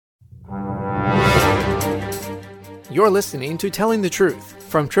You're listening to Telling the Truth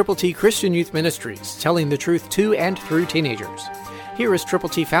from Triple T Christian Youth Ministries, telling the truth to and through teenagers. Here is Triple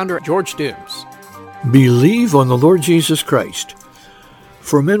T founder George Dooms. Believe on the Lord Jesus Christ.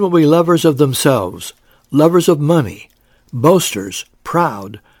 For men will be lovers of themselves, lovers of money, boasters,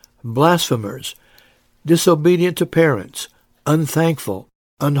 proud, blasphemers, disobedient to parents, unthankful,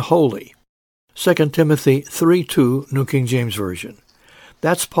 unholy. 2 Timothy 3:2, New King James Version.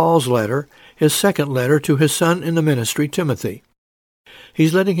 That's Paul's letter, his second letter to his son in the ministry, Timothy.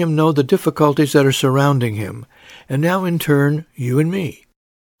 He's letting him know the difficulties that are surrounding him, and now in turn, you and me.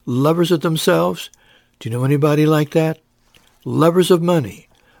 Lovers of themselves? Do you know anybody like that? Lovers of money?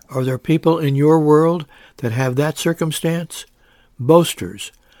 Are there people in your world that have that circumstance?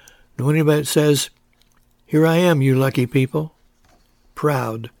 Boasters? Know anybody that says, "Here I am, you lucky people"?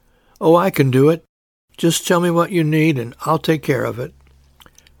 Proud? "Oh, I can do it. Just tell me what you need and I'll take care of it."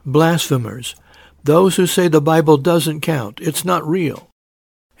 Blasphemers? Those who say the Bible doesn't count, it's not real.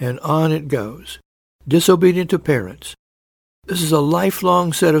 And on it goes. Disobedient to parents. This is a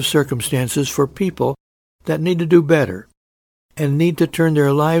lifelong set of circumstances for people that need to do better and need to turn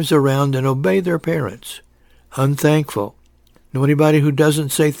their lives around and obey their parents. Unthankful. Know anybody who doesn't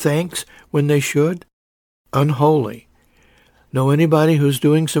say thanks when they should? Unholy. Know anybody who's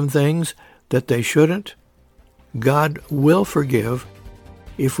doing some things that they shouldn't? God will forgive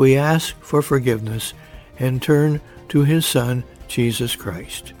if we ask for forgiveness and turn to his Son, Jesus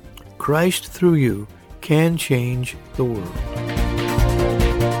Christ. Christ through you can change the world.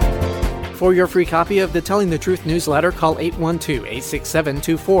 For your free copy of the Telling the Truth newsletter, call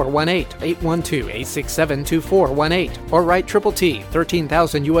 812-867-2418, 812-867-2418, or write Triple T,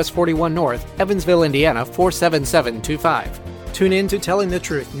 13,000 U.S. 41 North, Evansville, Indiana, 47725. Tune in to Telling the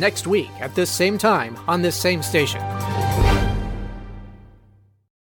Truth next week at this same time on this same station.